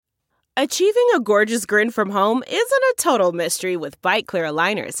Achieving a gorgeous grin from home isn't a total mystery with Byte Clear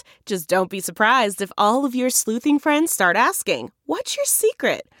aligners. Just don't be surprised if all of your sleuthing friends start asking, "What's your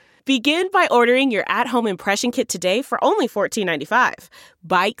secret?" Begin by ordering your at-home impression kit today for only $14.95.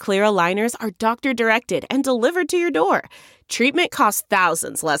 Byte Clear aligners are doctor-directed and delivered to your door. Treatment costs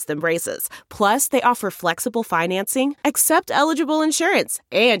thousands less than braces. Plus, they offer flexible financing, accept eligible insurance,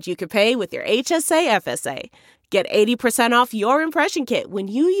 and you can pay with your HSA FSA. Get 80% off your impression kit when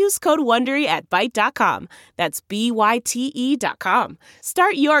you use code WONDERY at Byte.com. That's BYTE.com.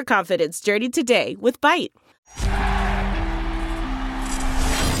 Start your confidence journey today with Byte.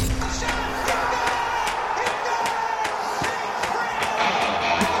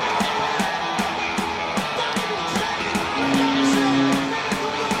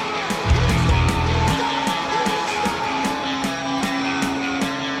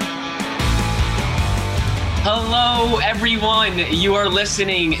 Hello, everyone. You are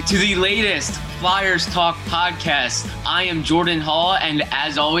listening to the latest Flyers Talk podcast. I am Jordan Hall, and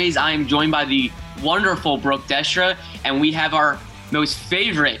as always, I am joined by the wonderful Brooke Destra, and we have our most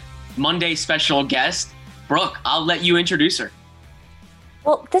favorite Monday special guest, Brooke. I'll let you introduce her.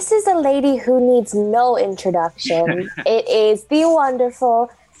 Well, this is a lady who needs no introduction. It is the wonderful,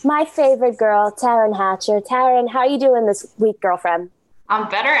 my favorite girl, Taryn Hatcher. Taryn, how are you doing this week, girlfriend? I'm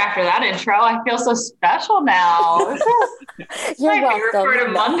better after that intro. I feel so special now. You're my favorite welcome. part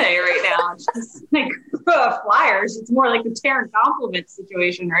of Monday right now. It's just like Flyers. It's more like the Taryn compliment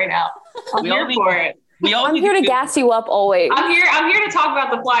situation right now. I'm here for it. I'm here to gas you up always. I'm here to talk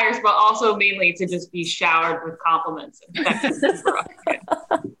about the Flyers, but also mainly to just be showered with compliments.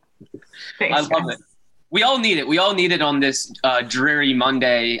 Thanks, I love it. We all need it. We all need it on this dreary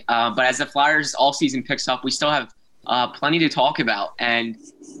Monday. But as the Flyers all season picks up, we still have plenty to talk about. And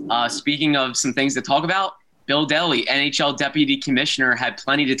speaking of some things to talk about, Bill Daly, NHL Deputy Commissioner, had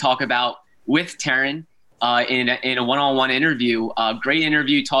plenty to talk about with Taryn in a one-on-one interview. Great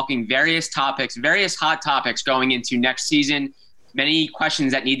interview, talking various topics, various hot topics going into next season. Many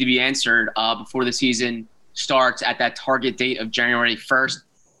questions that need to be answered before the season starts at that target date of January 1st.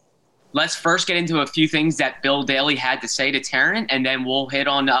 Let's first get into a few things that Bill Daly had to say to Taryn, and then we'll hit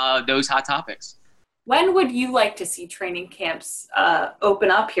on those hot topics. When would you like to see training camps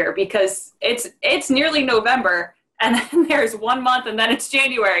open up here? Because it's nearly November, and then there's 1 month, and then it's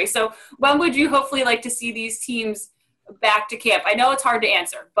January. So when would you hopefully like to see these teams back to camp? I know it's hard to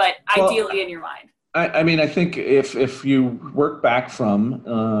answer, but ideally in your mind. I mean, I think if you work back from,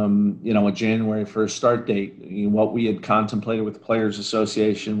 a January 1st start date, what we had contemplated with the Players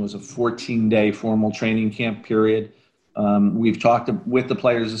Association was a 14-day formal training camp period. We've talked with the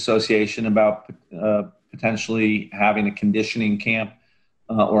Players Association about potentially having a conditioning camp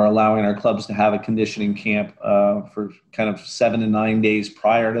or allowing our clubs to have a conditioning camp for kind of 7 to 9 days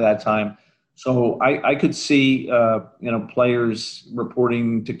prior to that time. So I could see, players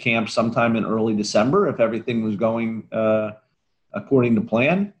reporting to camp sometime in early December if everything was going according to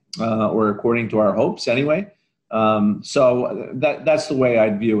plan or according to our hopes anyway. So that's the way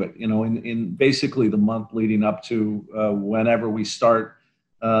I'd view it, in basically the month leading up to whenever we start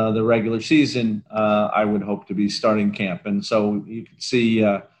the regular season, I would hope to be starting camp. And so you can see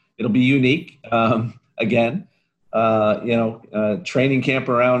it'll be unique again, training camp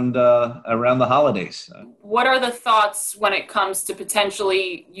around the holidays. What are the thoughts when it comes to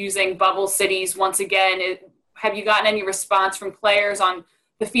potentially using bubble cities once again? Have you gotten any response from players on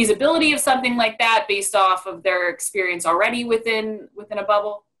the feasibility of something like that based off of their experience already within a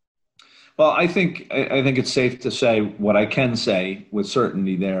bubble? Well, I think it's safe to say what I can say with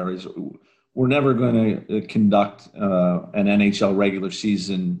certainty there is we're never going to conduct an NHL regular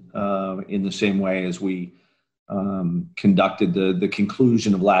season in the same way as we conducted the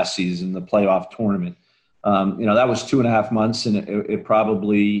conclusion of last season, the playoff tournament. That was 2.5 months, and it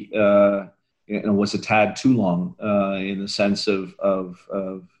probably was a tad too long in the sense of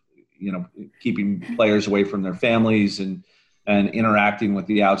keeping players away from their families and interacting with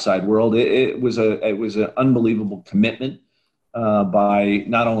the outside world. It was an unbelievable commitment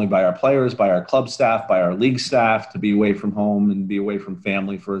not only by our players, by our club staff, by our league staff to be away from home and be away from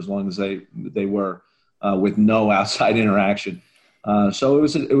family for as long as they were with no outside interaction. So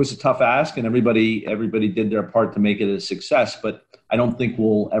it was a tough ask, and everybody did their part to make it a success. But I don't think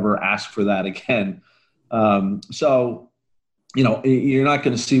we'll ever ask for that again. So you're not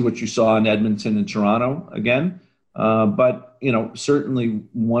going to see what you saw in Edmonton and Toronto again. But certainly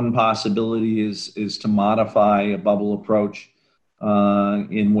one possibility is to modify a bubble approach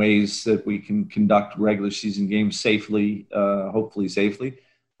in ways that we can conduct regular season games safely, hopefully safely,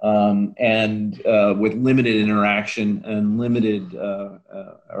 and with limited interaction and limited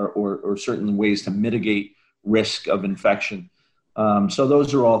or or certain ways to mitigate risk of infection. So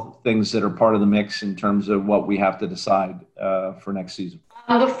those are all things that are part of the mix in terms of what we have to decide for next season.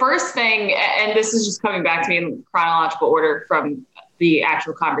 The first thing, and this is just coming back to me in chronological order from the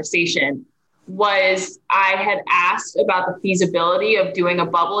actual conversation, was I had asked about the feasibility of doing a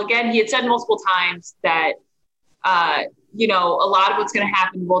bubble again. He had said multiple times that, a lot of what's going to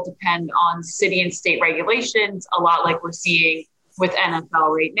happen will depend on city and state regulations, a lot like we're seeing with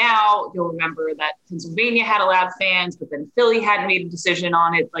NFL right now. You'll remember that Pennsylvania had allowed fans, but then Philly hadn't made a decision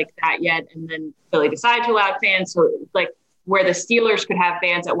on it like that yet. And then Philly decided to allow fans. So like where the Steelers could have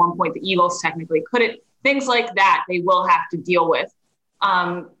fans at one point, the Eagles technically couldn't. Things like that, they will have to deal with.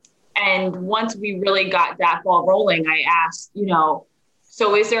 And once we really got that ball rolling, I asked,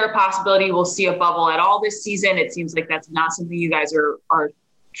 so is there a possibility we'll see a bubble at all this season? It seems like that's not something you guys are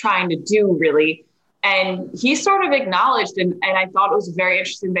trying to do really. And he sort of acknowledged, and I thought it was very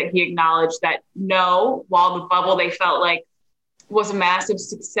interesting that he acknowledged that no, while the bubble they felt like was a massive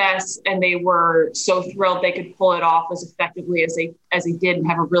success and they were so thrilled they could pull it off as effectively as they did and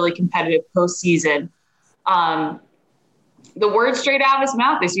have a really competitive postseason. The words straight out of his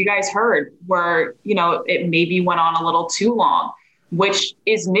mouth, as you guys heard, were, it maybe went on a little too long, which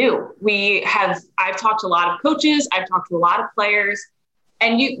is new. I've talked to a lot of coaches, I've talked to a lot of players,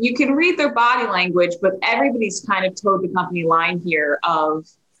 and you can read their body language, but everybody's kind of towed the company line here of,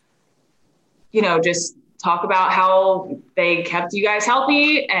 just talk about how they kept you guys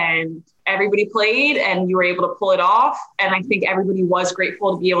healthy and everybody played and you were able to pull it off. And I think everybody was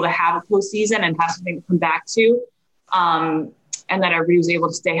grateful to be able to have a postseason and have something to come back to. And that everybody was able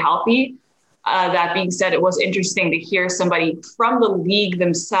to stay healthy. That being said, it was interesting to hear somebody from the league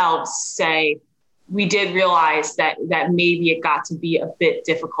themselves say, we did realize that maybe it got to be a bit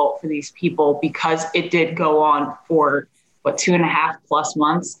difficult for these people because it did go on for 2.5+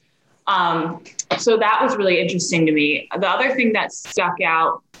 months. So that was really interesting to me. The other thing that stuck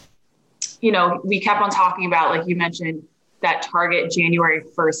out, we kept on talking about, like you mentioned, that target January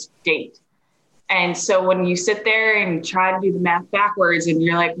 1st date. And so when you sit there and try to do the math backwards and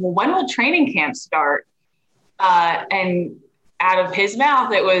you're like, well, when will training camp start? And out of his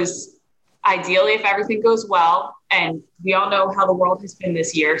mouth, it was ideally if everything goes well. And we all know how the world has been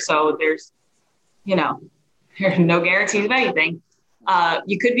this year. So there's no guarantees of anything.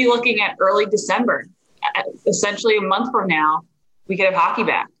 You could be looking at early December, essentially a month from now, we could have hockey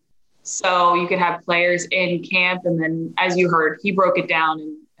back. So you could have players in camp. And then as you heard, he broke it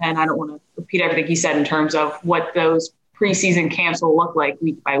down and I don't want to repeat everything he said in terms of what those preseason camps will look like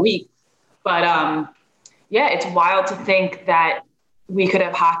week by week. But it's wild to think that we could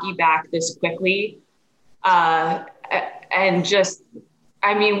have hockey back this quickly. And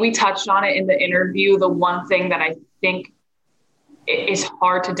we touched on it in the interview. The one thing that I think is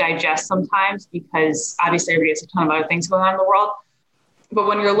hard to digest sometimes because obviously everybody has a ton of other things going on in the world. But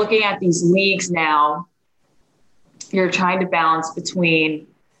when you're looking at these leagues now, you're trying to balance between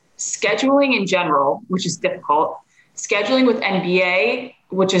scheduling in general, which is difficult, scheduling with NBA,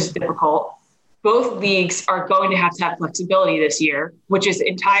 which is difficult. Both leagues are going to have flexibility this year, which is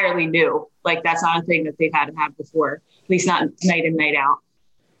entirely new. Like that's not a thing that they've had to have before, at least not night in, night out.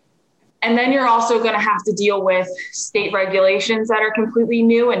 And then you're also going to have to deal with state regulations that are completely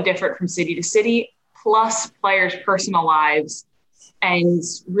new and different from city to city, plus players' personal lives and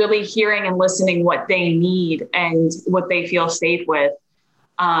really hearing and listening what they need and what they feel safe with.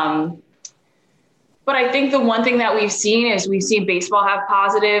 But I think the one thing that we've seen is we've seen baseball have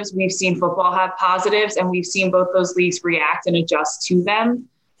positives, we've seen football have positives, and we've seen both those leagues react and adjust to them.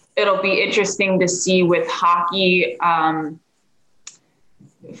 It'll be interesting to see with hockey.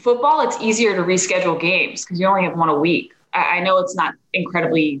 Football, it's easier to reschedule games because you only have one a week. I know it's not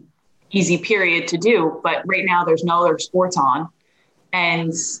incredibly easy period to do, but right now there's no other sports on.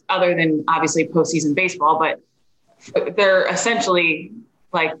 And other than obviously postseason baseball, but they're essentially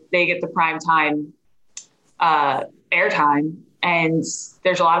like they get the prime time airtime, and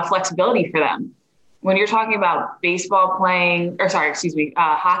there's a lot of flexibility for them. When you're talking about hockey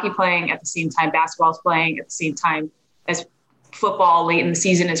playing at the same time basketball is playing, at the same time as football late in the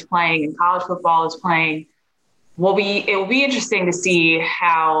season is playing and college football is playing, it will be interesting to see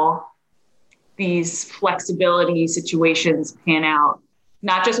how these flexibility situations pan out,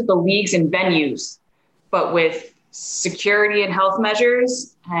 not just with the leagues and venues, but with security and health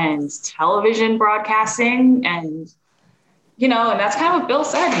measures and television broadcasting. And that's kind of what Bill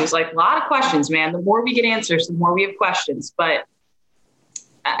said. He was like, a lot of questions, man. The more we get answers, the more we have questions. But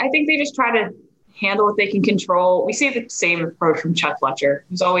I think they just try to handle what they can control. We see the same approach from Chuck Fletcher,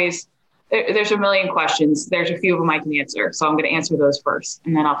 who's always There's a million questions. There's a few of them I can answer. So I'm going to answer those first,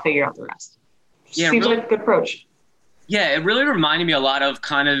 and then I'll figure out the rest. Seems like a good approach. Yeah, it really reminded me a lot of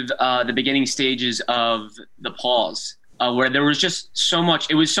kind of the beginning stages of the pause, where there was just so much.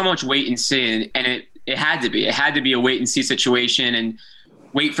 It was so much wait and see, and it had to be. It had to be a wait and see situation, and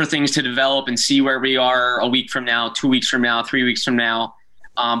wait for things to develop and see where we are a week from now, 2 weeks from now, 3 weeks from now.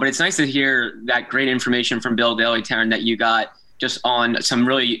 But it's nice to hear that great information from Bill Daly, Taryn, that you got just on some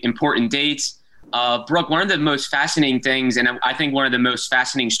really important dates. Brooke, one of the most fascinating things, and I think one of the most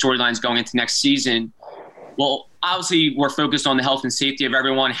fascinating storylines going into next season, well, obviously we're focused on the health and safety of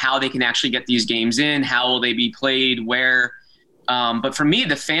everyone, how they can actually get these games in, how will they be played, where. But for me,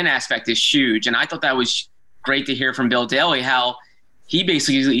 the fan aspect is huge. And I thought that was great to hear from Bill Daly, how he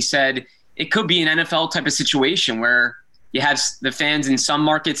basically said it could be an NFL type of situation where you have the fans in some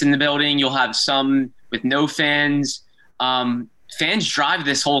markets in the building, you'll have some with no fans. Fans drive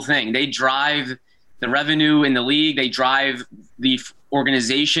this whole thing. They drive the revenue in the league. They drive the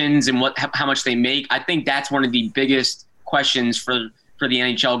organizations and how much they make. I think that's one of the biggest questions for the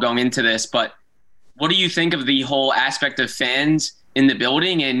NHL going into this. But what do you think of the whole aspect of fans in the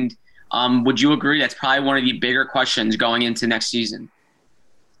building? And would you agree that's probably one of the bigger questions going into next season?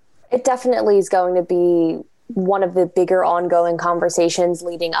 It definitely is going to be one of the bigger ongoing conversations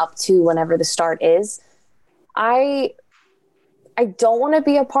leading up to whenever the start is. I don't want to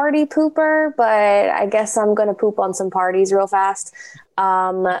be a party pooper, but I guess I'm going to poop on some parties real fast.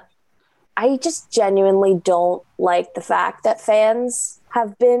 I just genuinely don't like the fact that fans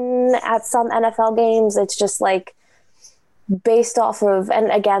have been at some NFL games. It's just like based off of,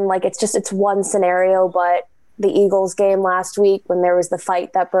 and again, like it's one scenario, but the Eagles game last week when there was the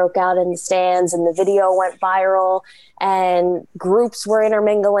fight that broke out in the stands and the video went viral and groups were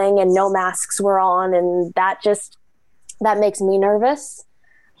intermingling and no masks were on. And that makes me nervous.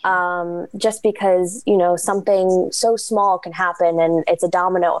 Just because, something so small can happen and it's a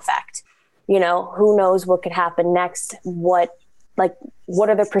domino effect. Who knows what could happen next? What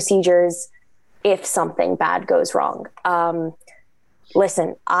are the procedures if something bad goes wrong?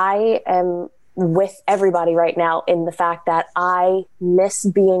 Listen, I am with everybody right now in the fact that I miss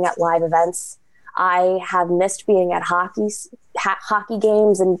being at live events. I have missed being at hockey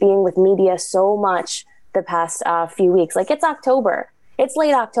games and being with media so much the past few weeks. Like, it's October. It's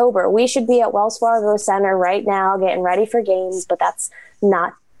late October. We should be at Wells Fargo Center right now getting ready for games, but that's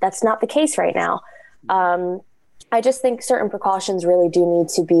not the case right now. I just think certain precautions really do need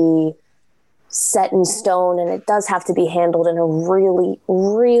to be set in stone, and it does have to be handled in a really,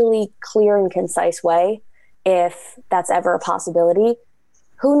 really clear and concise way if that's ever a possibility.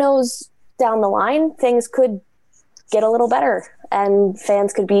 Who knows, down the line, things could get a little better and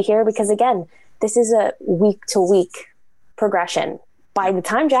fans could be here because, again, this is a week-to-week progression. By the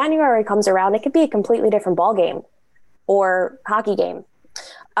time January comes around, it could be a completely different ball game or hockey game.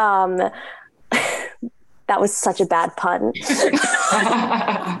 That was such a bad pun.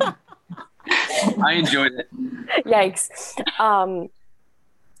 I enjoyed it. Yikes.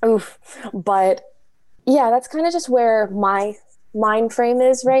 Oof. But yeah, that's kind of just where my mind frame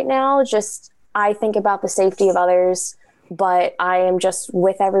is right now. Just, I think about the safety of others, but I am just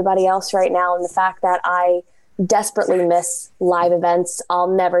with everybody else right now. And the fact that I desperately miss live events, I'll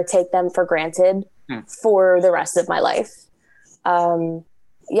never take them for granted for the rest of my life.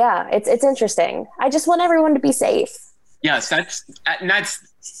 Yeah, it's interesting. I just want everyone to be safe. Yes,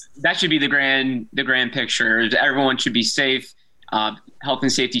 that should be the grand picture. Everyone should be safe. Health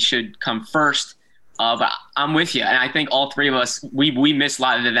and safety should come first. But I'm with you, and I think all three of us we miss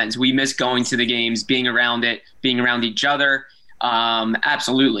live events. We miss going to the games, being around it, being around each other.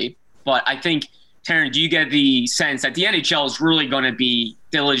 Absolutely. But I think, Taryn, do you get the sense that the NHL is really going to be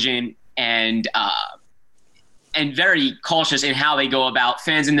diligent and very cautious in how they go about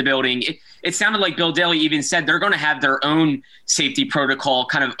fans in the building? It sounded like Bill Daly even said they're going to have their own safety protocol,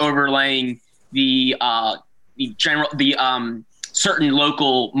 kind of overlaying the certain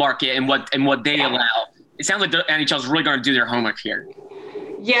local market and what they allow. It sounds like the NHL is really going to do their homework here.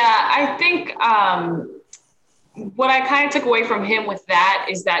 Yeah, I think what I kind of took away from him with that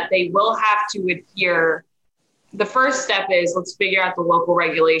is that they will have to adhere. The first step is let's figure out the local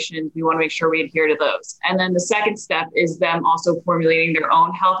regulations. We want to make sure we adhere to those. And then the second step is them also formulating their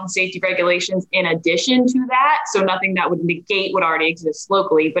own health and safety regulations in addition to that. So nothing that would negate what already exists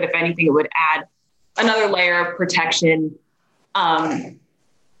locally, but if anything, it would add another layer of protection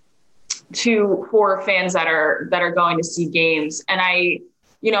for fans that are going to see games. And I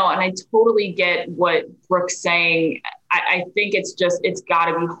totally get what Brooke's saying. I think it's got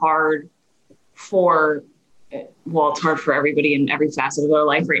to be hard it's hard for everybody in every facet of their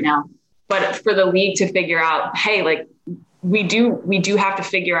life right now. but for the league to figure out, hey, like we do have to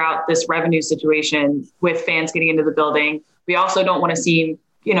figure out this revenue situation with fans getting into the building. We also don't want to seem,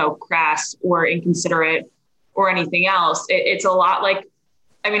 crass or inconsiderate or anything else. It's a lot like,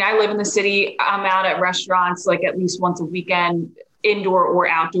 I live in the city. I'm out at restaurants like at least once a weekend, indoor or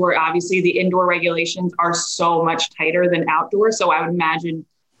outdoor. Obviously, the indoor regulations are so much tighter than outdoor. So I would imagine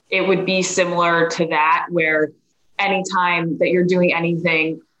it would be similar to that, where anytime that you're doing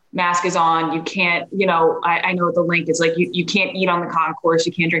anything, mask is on. You can't, I know what the link is like. You can't eat on the concourse.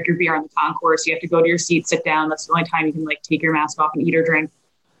 You can't drink your beer on the concourse. You have to go to your seat, sit down. That's the only time you can like take your mask off and eat or drink,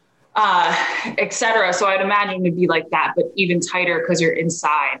 et cetera. So I'd imagine it'd be like that, but even tighter because you're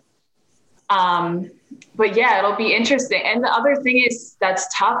inside. But yeah, it'll be interesting. And the other thing is that's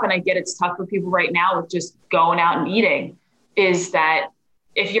tough. And I get it's tough for people right now with just going out and eating, is that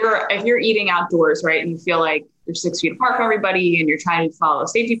if you're eating outdoors, right, and you feel like you're 6 feet apart from everybody and you're trying to follow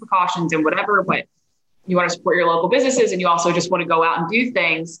safety precautions and whatever, but you want to support your local businesses and you also just want to go out and do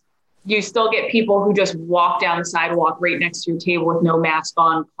things, you still get people who just walk down the sidewalk right next to your table with no mask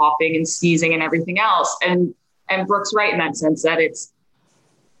on, coughing and sneezing and everything else. And Brooke's right in that sense that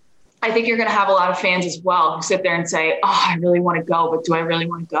I think you're going to have a lot of fans as well who sit there and say, oh, I really want to go, but do I really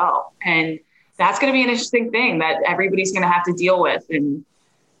want to go? And that's going to be an interesting thing that everybody's going to have to deal with. And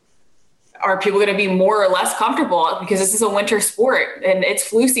are people going to be more or less comfortable because this is a winter sport and it's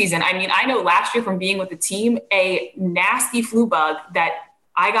flu season? I know last year from being with the team, a nasty flu bug that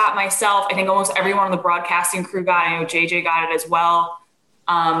I got myself, I think almost everyone on the broadcasting crew got, I know JJ got it as well,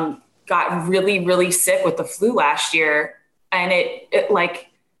 got really, really sick with the flu last year. And it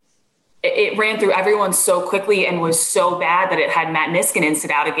ran through everyone so quickly and was so bad that it had Matt Niskanen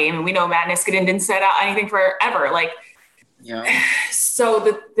sit out a game. And we know Matt Niskanen didn't sit out anything forever. Yeah.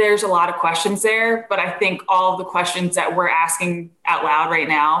 So there's a lot of questions there, but I think all of the questions that we're asking out loud right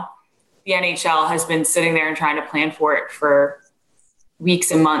now, the NHL has been sitting there and trying to plan for it for weeks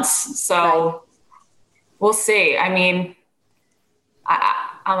and months. So We'll see. I'm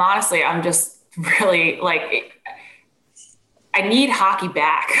honestly, I'm just really I need hockey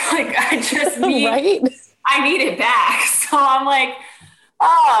back. I just need, I need it back. So I'm like,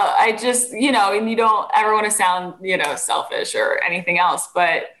 oh, I just, and you don't ever want to sound, selfish or anything else,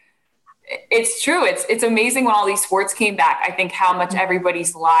 but it's true. It's amazing when all these sports came back. I think how much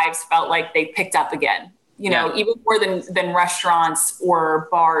everybody's lives felt like they picked up again, even more than restaurants or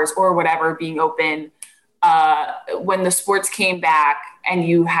bars or whatever being open. When the sports came back and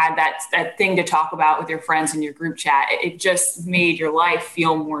you had that thing to talk about with your friends in your group chat, it just made your life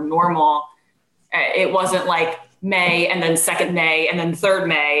feel more normal. It wasn't like May and then second May and then third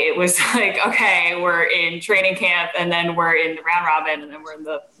May. It was like, okay, we're in training camp and then we're in the round robin and then we're in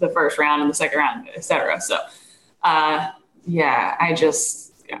the first round and the second round, et cetera. So, I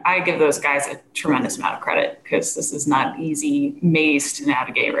give those guys a tremendous amount of credit because this is not an easy maze to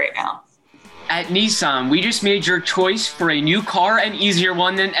navigate right now. At Nissan, we just made your choice for a new car an easier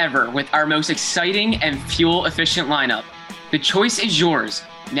one than ever with our most exciting and fuel-efficient lineup. The choice is yours.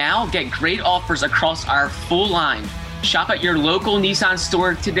 Now get great offers across our full line. Shop at your local Nissan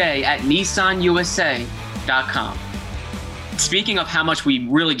store today at nissanusa.com. Speaking of how much we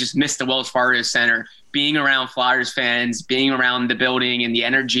really just missed the Wells Fargo Center, being around Flyers fans, being around the building and the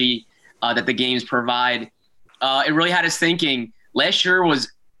energy that the games provide, it really had us thinking last year was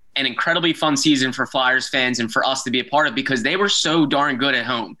an incredibly fun season for Flyers fans and for us to be a part of because they were so darn good at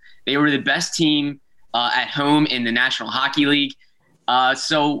home. They were the best team at home in the National Hockey League.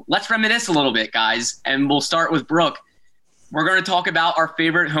 So let's reminisce a little bit, guys, and we'll start with Brooke. We're going to talk about our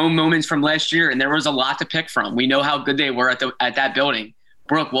favorite home moments from last year, and there was a lot to pick from. We know how good they were at that building.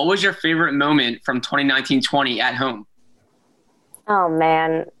 Brooke, what was your favorite moment from 2019-20 at home? Oh,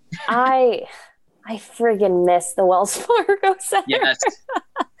 man. I friggin' miss the Wells Fargo Center. Yes.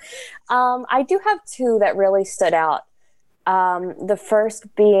 I do have two that really stood out. The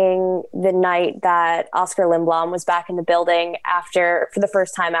first being the night that Oscar Lindblom was back in the building for the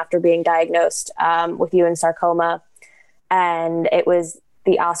first time after being diagnosed with Ewing sarcoma. And it was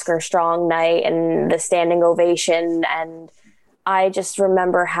the Oscar Strong night and the standing ovation. And I just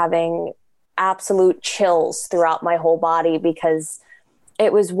remember having absolute chills throughout my whole body because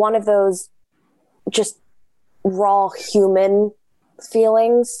it was one of those just raw human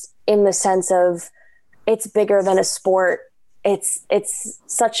feelings in the sense of it's bigger than a sport. It's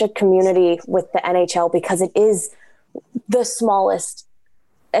such a community with the NHL because it is the smallest,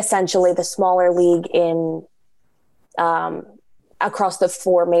 essentially the smaller league in across the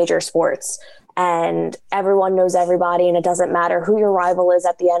four major sports, and everyone knows everybody, and it doesn't matter who your rival is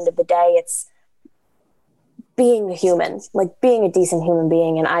at the end of the day. It's being a human, like being a decent human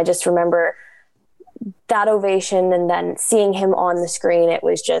being. And I just remember that ovation and then seeing him on the screen. It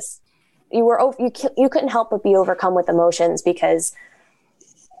was just, you couldn't help but be overcome with emotions, because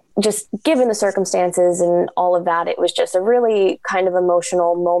just given the circumstances and all of that, it was just a really kind of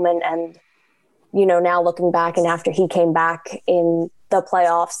emotional moment. And, you know, now looking back, and after he came back in the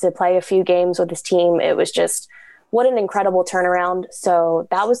playoffs to play a few games with his team, it was just, what an incredible turnaround. So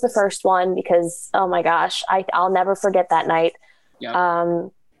that was the first one, because, oh my gosh, I'll never forget that night. Yeah.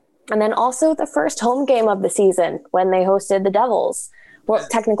 And then also the first home game of the season when they hosted the Devils. Well,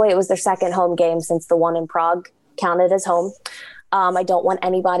 technically it was their second home game, since the one in Prague counted as home. I don't want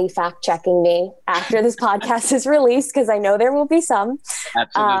anybody fact checking me after this podcast is released, because I know there will be some.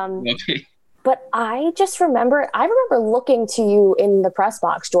 Absolutely. But I remember looking to you in the press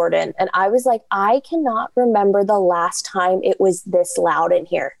box, Jordan, and I was like, I cannot remember the last time it was this loud in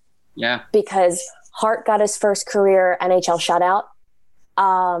here. Yeah. Because Hart got his first career NHL shutout.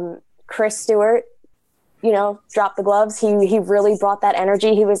 Chris Stewart, you know, dropped the gloves. He really brought that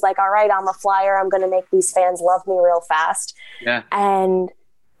energy. He was like, all right, I'm a Flyer. I'm going to make these fans love me real fast. Yeah. And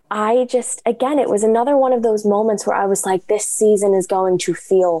I just, again, it was another one of those moments where I was like, this season is going to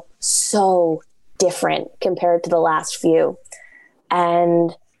feel so different compared to the last few.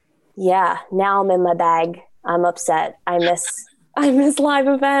 And yeah, now I'm in my bag. I'm upset. I miss live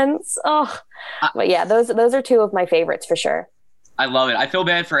events. Oh, but yeah, those are two of my favorites for sure. I love it. I feel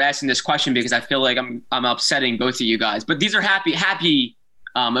bad for asking this question, because I feel like I'm upsetting both of you guys, but these are happy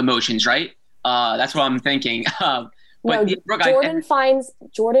emotions, right? That's what I'm thinking. But no, Brooke, Jordan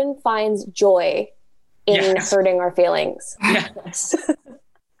finds joy in hurting our feelings. Yes.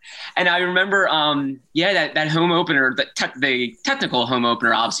 And I remember, that home opener, the technical home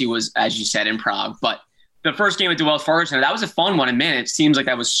opener, obviously was, as you said, in Prague. But the first game at the Wells Fargo Center, that was a fun one. And man, it seems like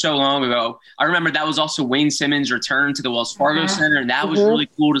that was so long ago. I remember that was also Wayne Simmons' return to the Wells Fargo Center, and that was really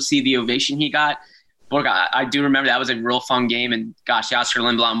cool to see the ovation he got. Look, I do remember that was a real fun game, and gosh, Oscar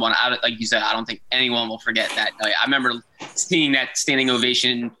Lindblom won. Like you said, I don't think anyone will forget that. I remember seeing that standing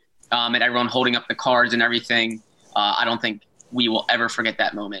ovation and everyone holding up the cards and everything. I don't think we will ever forget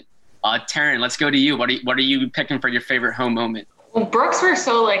that moment. Taryn, let's go to you. What are you picking for your favorite home moment? Well, Brooks were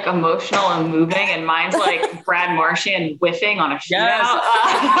so like emotional and moving, and mine's like Brad Marchand whiffing on a shootout. Yes.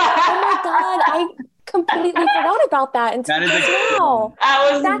 Oh my God, I completely forgot about that until now. That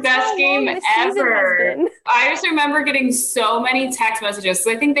was the best game ever. I just remember getting so many text messages. So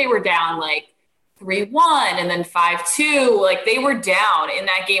I think they were down like 3-1 and then 5-2. Like they were down in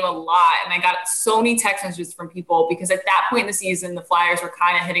that game a lot. And I got so many text messages from people, because at that point in the season, the Flyers were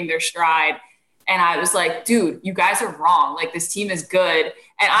kind of hitting their stride. And I was like, dude, you guys are wrong. Like, this team is good.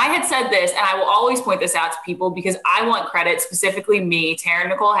 And I had said this, and I will always point this out to people because I want credit, specifically me, Taryn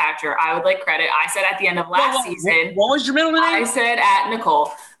Nicole Hatcher. I would like credit. I said at the end of last season. What was your middle name? I said at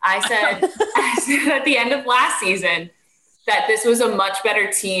Nicole. I said at the end of last season that this was a much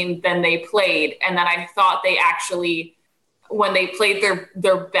better team than they played. And that I thought they actually, when they played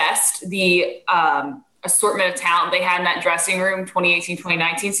their best, the assortment of talent they had in that dressing room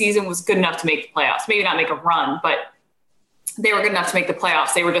 2018-2019 season was good enough to make the playoffs. Maybe not make a run, but they were good enough to make the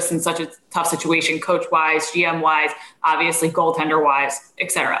playoffs. They were just in such a tough situation, coach-wise, GM-wise, obviously goaltender-wise,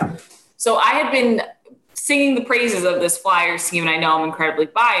 etc. So I had been singing the praises of this Flyers team, and I know I'm incredibly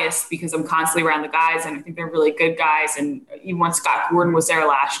biased because I'm constantly around the guys, and I think they're really good guys. And even when Scott Gordon was there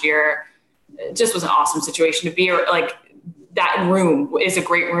last year, it just was an awesome situation to be. Like, that room is a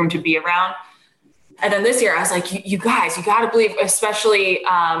great room to be around. And then this year, I was like, you guys, you got to believe, especially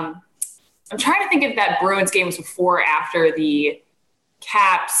I'm trying to think if that Bruins game was before or after the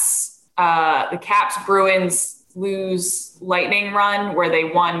Caps Bruins lose Lightning run, where they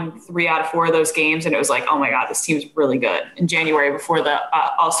won 3 out of 4 of those games. And it was like, oh my God, this team's really good, in January before the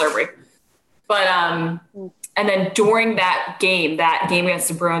All-Star break. But and then during that game against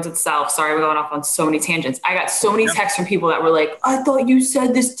the Bruins itself, sorry, we're going off on so many tangents. I got so many texts from people that were like, I thought you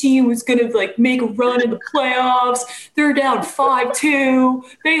said this team was going to like make a run in the playoffs. They're down 5-2.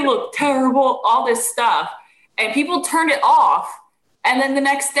 They look terrible, all this stuff. And people turned it off. And then the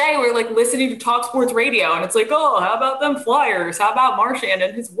next day we're like listening to Talk Sports Radio, and it's like, oh, how about them Flyers? How about Marchand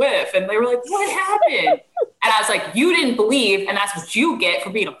and his whiff? And they were like, what happened? And I was like, you didn't believe, and that's what you get for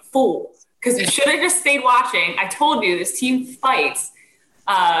being a fool. Because you should have just stayed watching. I told you, this team fights.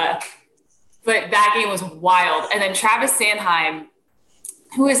 But that game was wild. And then Travis Sanheim,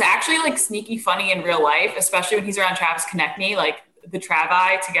 who is actually like sneaky funny in real life, especially when he's around Travis Konechny, like the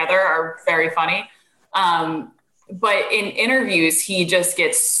Travi together are very funny. But in interviews, he just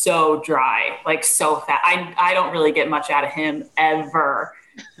gets so dry, like so fat. I don't really get much out of him ever.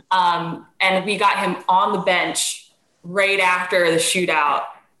 And we got him on the bench right after the shootout.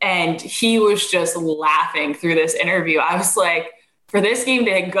 And he was just laughing through this interview. I was like, for this game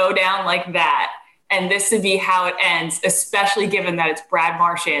to go down like that, and this to be how it ends, especially given that it's Brad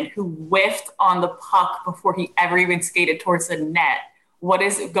Marchand who whiffed on the puck before he ever even skated towards the net. What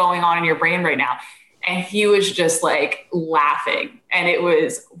is going on in your brain right now? And he was just like laughing. And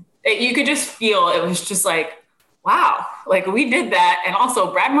you could just feel, it was just like, wow, like we did that. And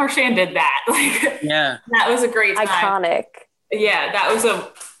also Brad Marchand did that. Like, yeah, that was a great time. Iconic. Yeah, that was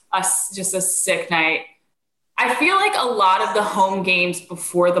just a sick night. I feel like a lot of the home games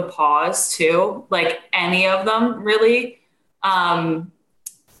before the pause too, like any of them really, all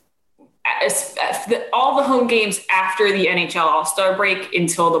the home games after the NHL All-Star break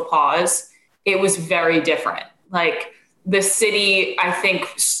until the pause, it was very different. Like the city, I think,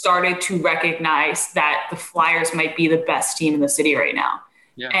 started to recognize that the Flyers might be the best team in the city right now.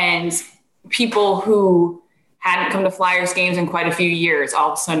 Yeah. And people who hadn't come to Flyers games in quite a few years,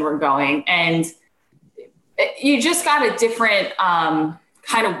 all of a sudden were going. And you just got a different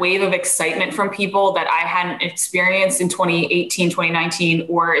kind of wave of excitement from people that I hadn't experienced in 2018, 2019,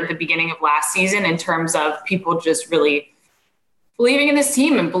 or at the beginning of last season, in terms of people just really believing in this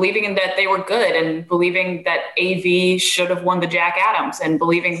team and believing in that they were good and believing that AV should have won the Jack Adams and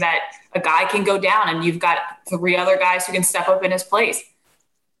believing that a guy can go down and you've got 3 other guys who can step up in his place.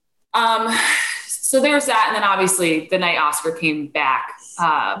 So there was that. And then obviously the night Oscar came back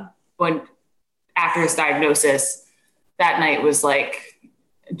after his diagnosis, that night was like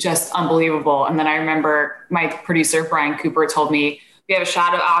just unbelievable. And then I remember my producer, Brian Cooper, told me, we have a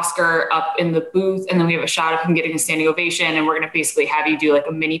shot of Oscar up in the booth, and then we have a shot of him getting a standing ovation. And we're going to basically have you do like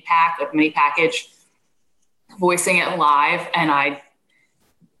a mini package, voicing it live. And I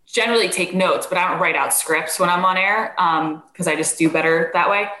generally take notes, but I don't write out scripts when I'm on air because I just do better that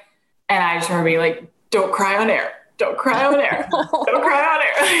way. And I just remember being like, don't cry on air. Don't cry on air. Don't cry on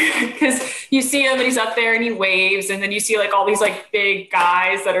air. Because you see him and he's up there and he waves. And then you see like all these like big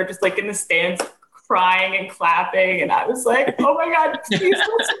guys that are just like in the stands crying and clapping. And I was like, oh my God, please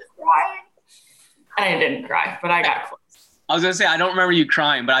don't stop crying. And I didn't cry, but I got close. I was going to say, I don't remember you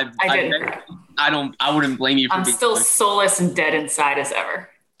crying, but I didn't cry. I wouldn't blame you for I'm still close. Soulless and dead inside as ever.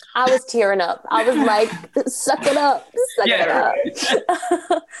 I was tearing up. I was like, suck it up. Suck it up.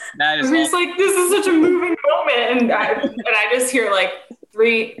 That is He's like, this is such a moving moment. And I just hear like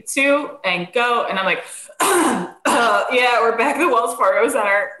 3, 2, and go. And I'm like, yeah, we're back at the Wells Fargo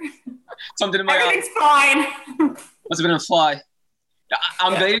Center. Something in my Everything's fine. Must have been a fly.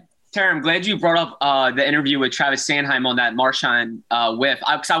 I'm glad you brought up the interview with Travis Sanheim on that Marchand whiff.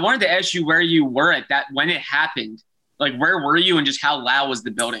 Because I wanted to ask you where you were at that when it happened. Like, where were you and just how loud was the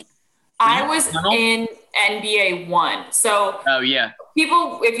building? I was in NBA 1. So, oh, yeah.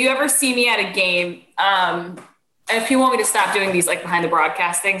 People, if you ever see me at a game, if you want me to stop doing these like behind the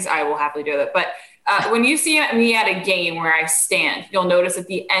broadcast things, I will happily do that. But when you see me at a game where I stand, you'll notice at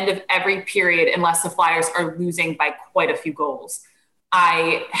the end of every period, unless the Flyers are losing by quite a few goals,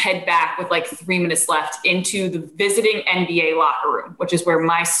 I head back with like 3 minutes left into the visiting NBA locker room, which is where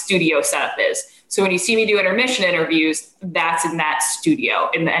my studio setup is. So when you see me do intermission interviews, that's in that studio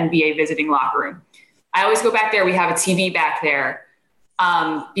in the NBA visiting locker room. I always go back there. We have a TV back there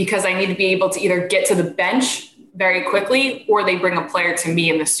because I need to be able to either get to the bench very quickly or they bring a player to me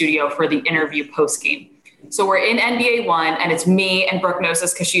in the studio for the interview post game. So we're in NBA 1 and it's me and Brooke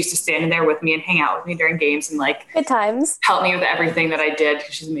Nosas because she used to stand in there with me and hang out with me during games and like good times, help me with everything that I did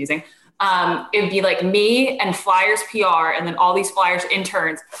because she's amazing. It would be like me and Flyers PR and then all these Flyers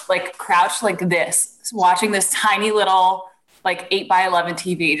interns like crouched like this, watching this tiny little like 8x11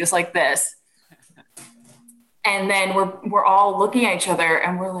 TV, just like this. And then we're all looking at each other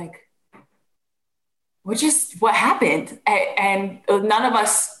and we're like, what happened? And none of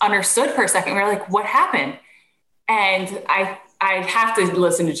us understood for a second. We were like, what happened? And I have to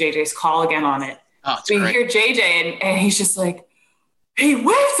listen to JJ's call again on it. Oh, so you hear JJ and he's just like, he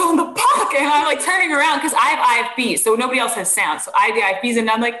whiffs on the puck. And I'm like turning around because I have IFBs, so nobody else has sound. So I have the IFBs and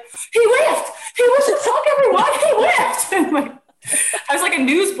I'm like, he whiffed. He whiffed the puck, everyone. He whiffed. And like, I was like a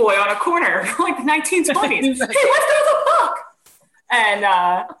newsboy on a corner from like the 1920s. He whiffed on the puck. And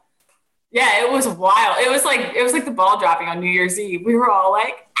yeah, it was wild. It was like the ball dropping on New Year's Eve. We were all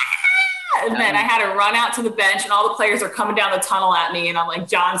like, ah! And then I had to run out to the bench and all the players are coming down the tunnel at me. And I'm like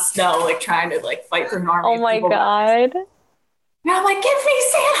Jon Snow, like trying to like fight through an army. Oh my God. And I'm like, give me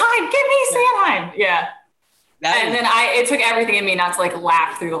Sanheim. Yeah. And then it took everything in me not to like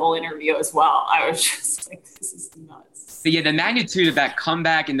laugh through the whole interview as well. I was just like, this is nuts. But yeah, the magnitude of that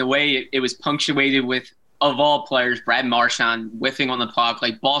comeback and the way it was punctuated with of all players, Brad Marchand whiffing on the puck,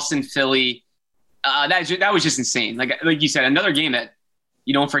 like Boston, Philly. That was just insane. Like you said, another game that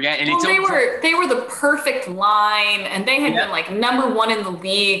you don't forget. And they were the perfect line, and they had been like number 1 in the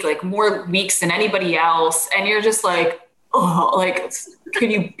league, like more weeks than anybody else. And you're just like, oh, like,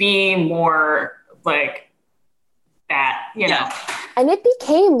 could you be more like that, you know? And it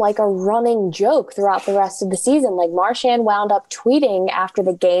became like a running joke throughout the rest of the season. Like Marchand wound up tweeting after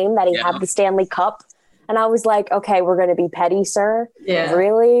the game that he had the Stanley Cup. And I was like, okay, we're going to be petty, sir. Yeah.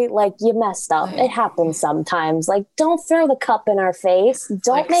 Really? Like, you messed up. It happens sometimes. Like, don't throw the cup in our face.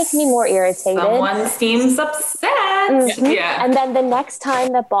 Don't like make me more irritated. Someone seems upset. Mm-hmm. Yeah. And then the next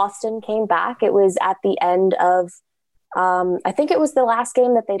time that Boston came back, it was at the end of, I think it was the last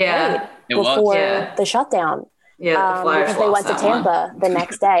game that they played before the shutdown. Yeah, the Flyers because they went to Tampa the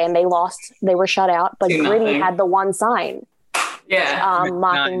next day and they lost. They were shut out, but Gritty had the one sign.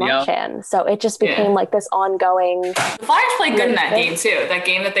 Mocking Marchand. So it just became like this ongoing. The Flyers played good in that game too. That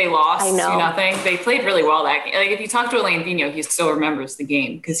game that they lost 2-0. They played really well that game. Like if you talk to Alain Vigneault, he still remembers the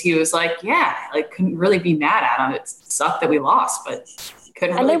game because he was like, couldn't really be mad at him. It sucked that we lost, but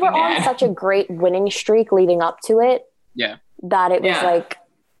couldn't. And really they were on such a great winning streak leading up to it. Yeah. That it was like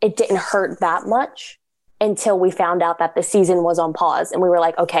it didn't hurt that much until we found out that the season was on pause and we were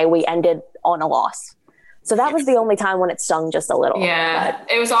like, okay, we ended on a loss. So that was the only time when it stung just a little. Yeah.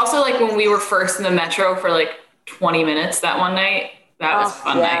 But it was also like when we were first in the Metro for like 20 minutes that one night. That was a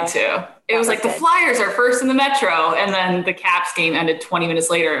fun night too. It was like the Flyers are first in the Metro, and then the Caps game ended 20 minutes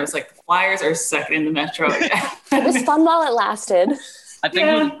later. And it was like the Flyers are second in the Metro again. It was fun while it lasted. I think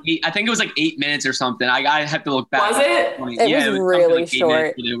it was like 8 minutes or something. I have to look back. Was it? It was really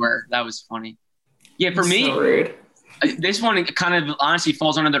short. That was funny. Yeah, for me, so rude. This one kind of honestly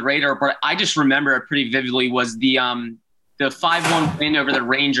falls under the radar, but I just remember it pretty vividly was the 5-1 win over the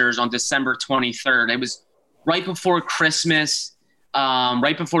Rangers on December 23rd. It was right before Christmas,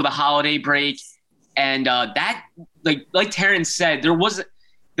 right before the holiday break. And that, like Terrence said, there was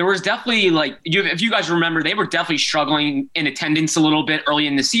definitely, like, if you guys remember, they were definitely struggling in attendance a little bit early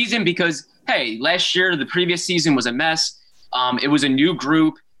in the season because, hey, last year, the previous season was a mess. It was a new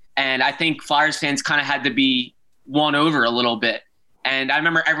group. And I think Flyers fans kind of had to be won over a little bit. And I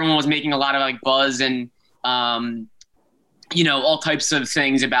remember everyone was making a lot of like buzz and, all types of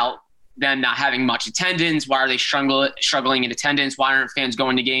things about them not having much attendance. Why are they struggling in attendance? Why aren't fans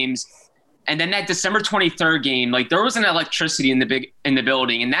going to games? And then that December 23rd game, like there was an electricity in the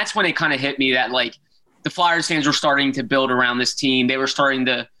building. And that's when it kind of hit me that like the Flyers fans were starting to build around this team. They were starting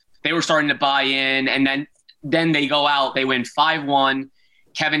to buy in. And then they go out, they win 5-1.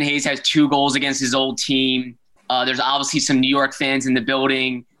 Kevin Hayes has 2 goals against his old team. There's obviously some New York fans in the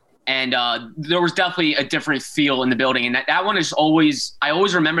building, and there was definitely a different feel in the building. And that one is I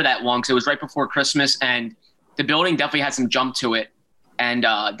always remember that one because it was right before Christmas, and the building definitely had some jump to it. And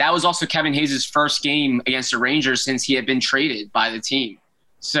that was also Kevin Hayes' first game against the Rangers since he had been traded by the team.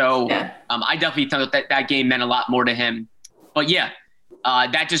 So I definitely thought that game meant a lot more to him. But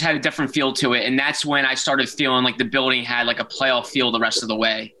that just had a different feel to it. And that's when I started feeling like the building had like a playoff feel the rest of the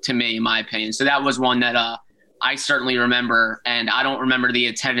way to me, in my opinion. So that was one that I certainly remember. And I don't remember the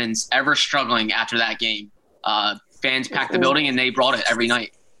attendance ever struggling after that game. Fans packed the building and they brought it every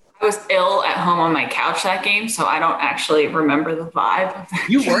night. I was ill at home on my couch that game, so I don't actually remember the vibe.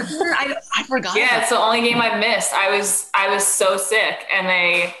 You were there? I forgot. Yeah, it's the only game I missed. I was so sick, and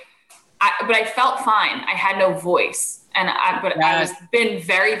but I felt fine. I had no voice. I was been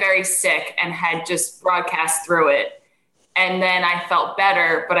very, very sick and had just broadcast through it. And then I felt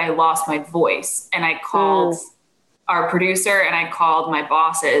better, but I lost my voice. And I called our producer and I called my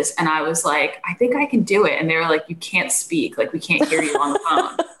bosses and I was like, I think I can do it. And they were like, you can't speak. Like, we can't hear you on the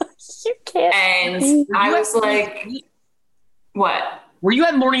phone. You can't. And I was like, what? Were you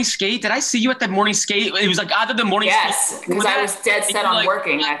at morning skate? Did I see you at the morning skate? It was like either the morning skate. Yes, because I was dead set on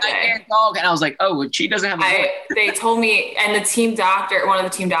working that day. And I was like, oh, she doesn't have a voice. They told me, and the team doctor, one of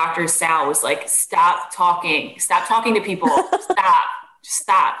the team doctors, Sal, was like, stop talking to people.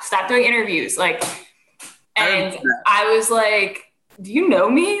 Stop doing interviews. Like, and I was like, do you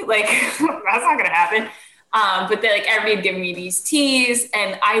know me? Like, that's not going to happen. But then like everybody giving me these teas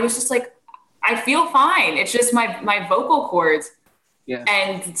and I was just like, I feel fine. It's just my vocal cords. Yeah.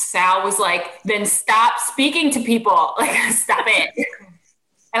 And Sal was like, then stop speaking to people. Like, stop it.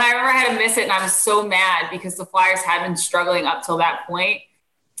 And I remember I had to miss it. And I was so mad because the Flyers had been struggling up till that point.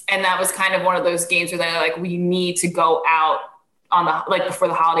 And that was kind of one of those games where they're like, we need to go out on the, like before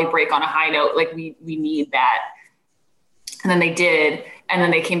the holiday break on a high note. Like we need that. And then they did. and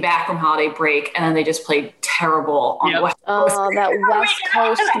then they came back from holiday break, and then they just played terrible on the West Coast. Oh, that West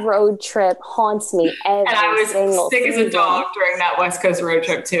Coast road trip haunts me every and I was sick season. as a dog during that West Coast road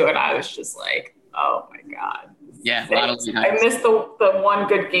trip too, and I was just like, oh my God. Yeah, I missed the one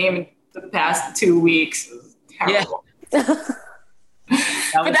good game in the past 2 weeks. It was terrible. Yeah.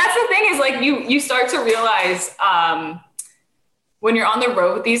 But that's the thing is like you start to realize when you're on the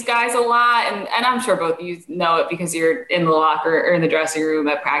road with these guys a lot, and I'm sure both of you know it because you're in the locker or in the dressing room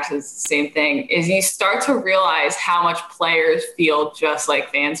at practice, the same thing, is you start to realize how much players feel just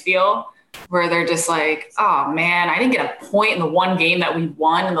like fans feel, where they're just like, oh man, I didn't get a point in the one game that we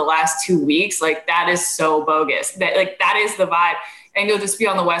won in the last 2 weeks. Like that is so bogus. That is the vibe. And you'll just be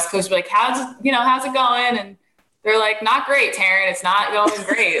on the West Coast, be like, how's it going? And they're like, not great, Taryn. It's not going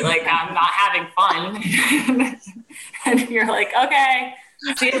great. Like, I'm not having fun. And you're like, okay,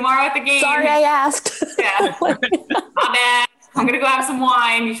 see you tomorrow at the game. Sorry I asked. Yeah. My bad. I'm going to go have some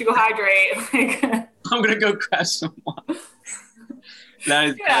wine. You should go hydrate. I'm going to go grab some wine. That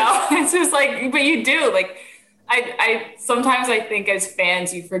is it's just like, but you do. Like, I sometimes I think as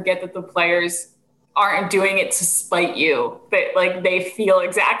fans, you forget that the players aren't doing it to spite you, but like they feel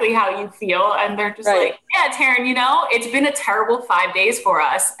exactly how you feel, and they're just like, yeah, Taryn, it's been a terrible 5 days for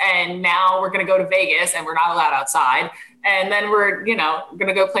us, and now we're going to go to Vegas and we're not allowed outside, and then we're going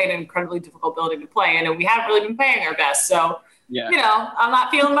to go play an incredibly difficult building to play in, and we haven't really been playing our best, so I'm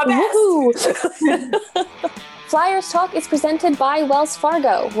not feeling my best. Flyers Talk is presented by Wells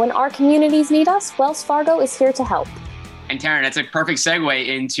Fargo. When our communities need us, Wells Fargo is here to help. And Taryn, that's a perfect segue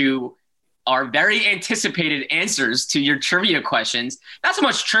into our very anticipated answers to your trivia questions. Not so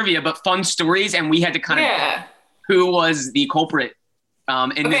much trivia, but fun stories. And we had to kind of who was the culprit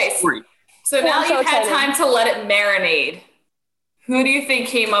in this story. So now you've had time to let it marinate. Who do you think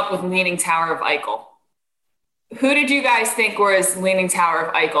came up with Leaning Tower of Eichel? Who did you guys think was Leaning Tower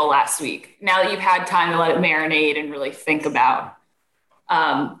of Eichel last week? Now that you've had time to let it marinate and really think about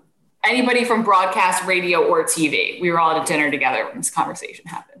anybody from broadcast, radio, or TV. We were all at a dinner together when this conversation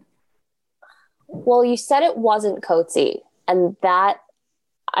happened. Well, you said it wasn't Coatsy, and that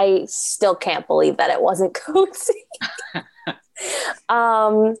I still can't believe that it wasn't Coatsy.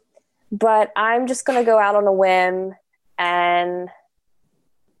 But I'm just going to go out on a whim, and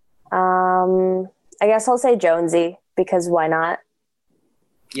I guess I'll say Jonesy, because why not?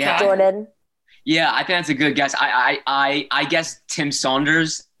 Yeah, Jordan. Yeah, I think that's a good guess. I guess Tim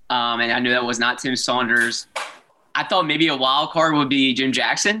Saunders, and I knew that was not Tim Saunders. I thought maybe a wild card would be Jim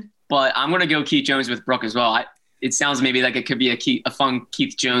Jackson. But I'm going to go Keith Jones with Brooke as well. It sounds maybe like it could be a fun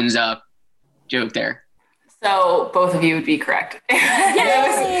Keith Jones joke there. So both of you would be correct.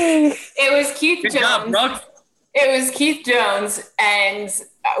 It was Keith Jones. Good job, Brooke. It was Keith Jones, and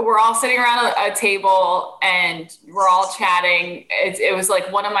we're all sitting around a table, and we're all chatting. It was like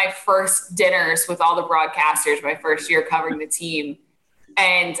one of my first dinners with all the broadcasters, my first year covering the team.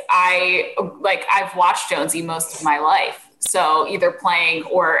 And I've watched Jonesy most of my life. So either playing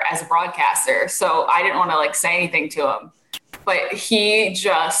or as a broadcaster. So I didn't want to say anything to him, but he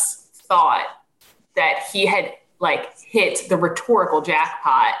just thought that he had hit the rhetorical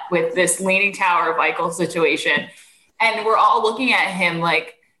jackpot with this Leaning Tower of Eichel situation. And we're all looking at him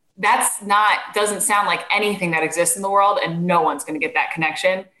like, doesn't sound like anything that exists in the world, and no one's going to get that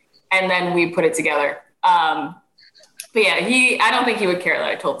connection. And then we put it together. But yeah, I don't think he would care that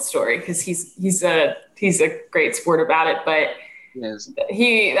I told the story, because he's a great sport about it. But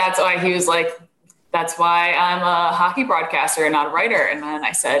that's why he was like, that's why I'm a hockey broadcaster and not a writer. And then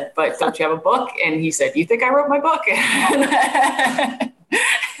I said, but don't you have a book? And he said, you think I wrote my book?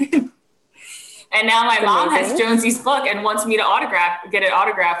 And now my mom has Jonesy's book and wants me to get it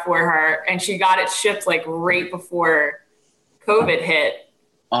autographed for her. And she got it shipped right before COVID hit.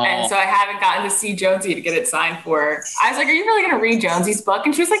 And so I haven't gotten to see Jonesy to get it signed for her. I was like, are you really going to read Jonesy's book?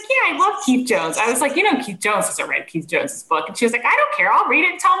 And she was like, yeah, I love Keith Jones. I was like, Keith Jones hasn't read Keith Jones's book. And she was like, I don't care. I'll read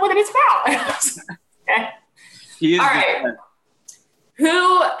it and tell him what it's about. Okay. All right.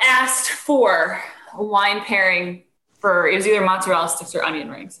 Who asked for a wine pairing it was either mozzarella sticks or onion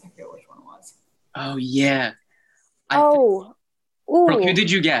rings. I forget which one it was. Oh, yeah. Brooke, who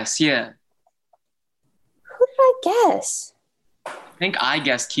did you guess? Yeah. Who did I guess? I think I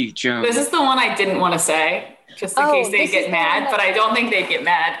guessed Keith Jones. This is the one I didn't want to say, just in case they get mad, but I don't think they'd get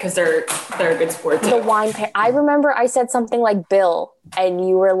mad because they're a good sport too. The wine pair. I remember I said something like Bill, and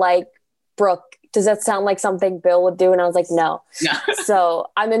you were like, Brooke, does that sound like something Bill would do? And I was like, no.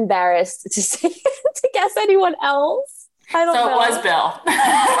 So I'm embarrassed to guess anyone else. I don't know. So it was Bill.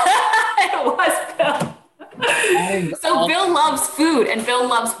 It was Bill. So Bill loves food and Bill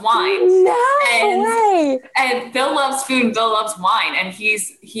loves wine. No way. And Bill loves food and Bill loves wine. And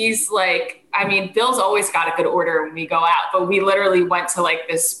he's like, I mean, Bill's always got a good order when we go out, but we literally went to like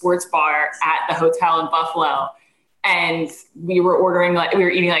this sports bar at the hotel in Buffalo, and we were ordering, like, we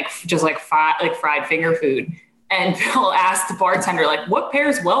were eating like just like fried finger food. And Bill asked the bartender, like, what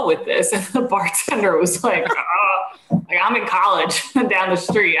pairs well with this? And the bartender was like, like, I'm in college down the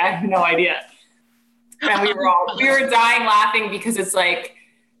street. I have no idea. And we were dying laughing because it's like,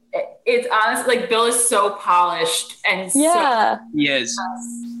 it's honestly like Bill is so polished and Yeah. So, he is.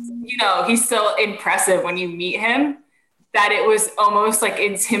 You know, he's so impressive when you meet him that it was almost like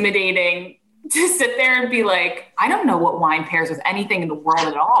intimidating to sit there and be like, I don't know what wine pairs with anything in the world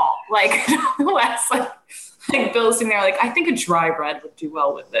at all. Like, like Bill's sitting there like, I think a dry red would do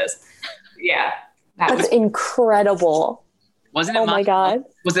well with this. Yeah. That's incredible. Wasn't it? Oh my God.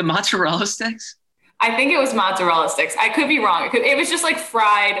 Was it mozzarella sticks? I think it was mozzarella sticks. I could be wrong. It was just like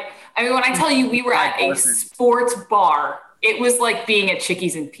fried. I mean, when I tell you we were at a sports bar, it was like being at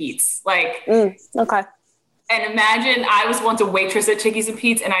Chickies and Pete's. Like, okay. And imagine I was once a waitress at Chickies and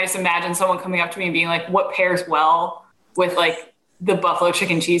Pete's, and I just imagine someone coming up to me and being like, what pairs well with like the buffalo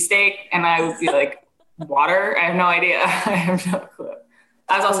chicken cheesesteak? And I would be like, water? I have no idea. I have no clue.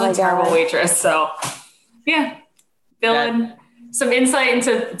 I was also a terrible waitress. So yeah, Bill and some insight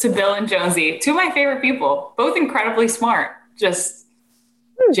into Bill and Jonesy, two of my favorite people, both incredibly smart, just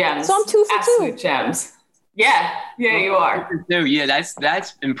gems. So I'm 2 for 2. Absolute gems. Yeah, you are. Yeah,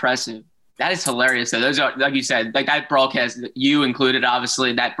 that's impressive. That is hilarious. So those are, like you said, like that broadcast, you included,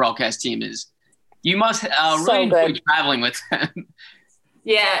 obviously, that broadcast team is, you must really enjoy traveling with them.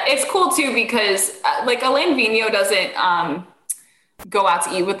 Yeah, it's cool too because like Alain Vigneault doesn't go out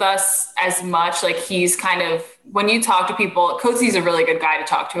to eat with us as much. Like he's kind of, when you talk to people, Coates's a really good guy to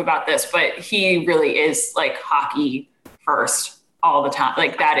talk to about this, but he really is like hockey first all the time.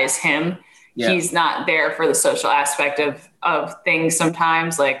 Like that is him. Yeah. He's not there for the social aspect of things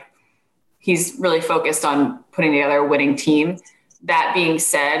sometimes. Like he's really focused on putting together a winning team. That being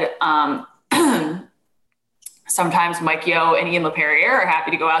said, sometimes Mike Yeo and Ian LePerrier are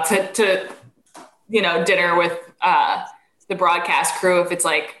happy to go out to dinner with the broadcast crew if it's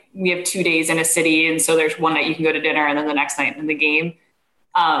like we have 2 days in a city, and so there's one night you can go to dinner and then the next night in the game.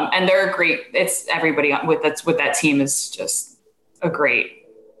 And they're great. It's everybody with that team is just a great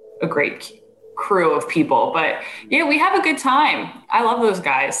crew of people. But yeah, we have a good time. I love those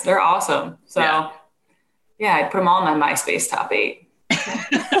guys. They're awesome. So yeah, I'd put them all in my MySpace top 8.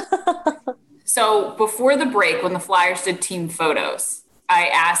 So before the break, when the Flyers did team photos, I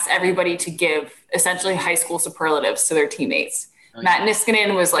asked everybody to give essentially high school superlatives to their teammates. Okay. Matt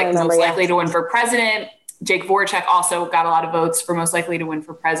Niskanen was like most likely to win for president. Jake Voracek also got a lot of votes for most likely to win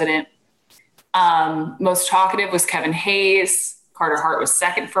for president. Most talkative was Kevin Hayes. Carter Hart was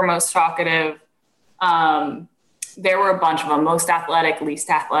second for most talkative. There were a bunch of them, most athletic, least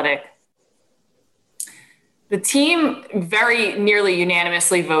athletic. The team very nearly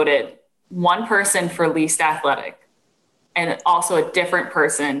unanimously voted one person for least athletic and also a different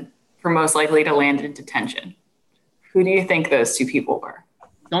person for most likely to land in detention. Who do you think those two people were?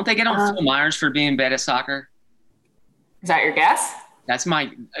 Don't they get on Phil Myers for being bad at soccer? Is that your guess? That's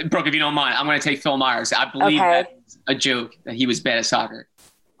my – Brooke, if you don't mind, I'm going to take Phil Myers. I believe that's a joke that he was bad at soccer.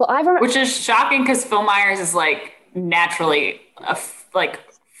 Well, I remember, which is shocking because Phil Myers is like naturally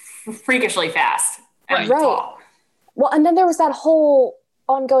freakishly fast and tall. Well, and then there was that whole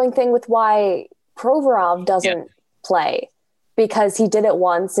ongoing thing with why Provorov doesn't play, because he did it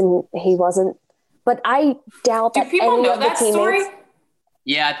once and he wasn't. But I doubt that people know that story.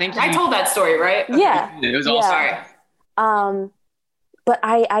 Yeah, I think I told that story, right? Yeah, it was all sorry. But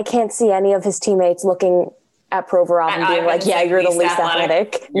I can't see any of his teammates looking at Provorov and being like, "Yeah, you're the least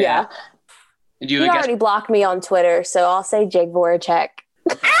athletic." Yeah. He already blocked me on Twitter, so I'll say Jake Voracek.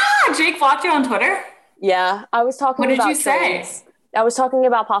 Jake blocked you on Twitter? Yeah, I was talking about trades. Say? I was talking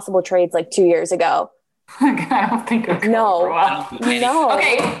about possible trades like 2 years ago. I don't think it No.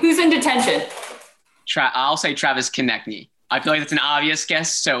 Okay, who's in detention? I'll say Travis Konechny. I feel like that's an obvious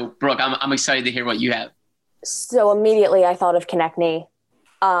guess. So, Brooke, I'm excited to hear what you have. So immediately I thought of Konechny.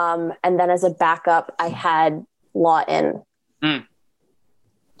 And then as a backup, I had Lawton.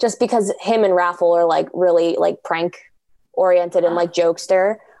 Just because him and Raffle are like really like prank oriented and like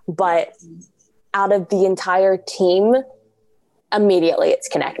jokester. But out of the entire team, immediately it's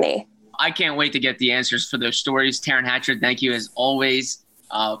Konechny. I can't wait to get the answers for those stories. Taryn Hatcher, thank you as always.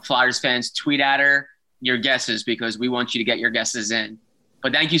 Flyers fans, tweet at her your guesses because we want you to get your guesses in.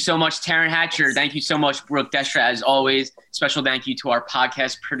 But thank you so much, Taryn Hatcher. Thank you so much, Brooke Destra, as always. Special thank you to our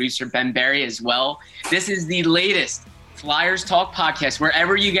podcast producer, Ben Berry, as well. This is the latest Flyers Talk podcast.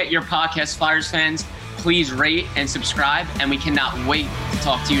 Wherever you get your podcast, Flyers fans, please rate and subscribe, and we cannot wait to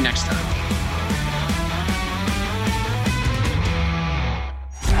talk to you next time.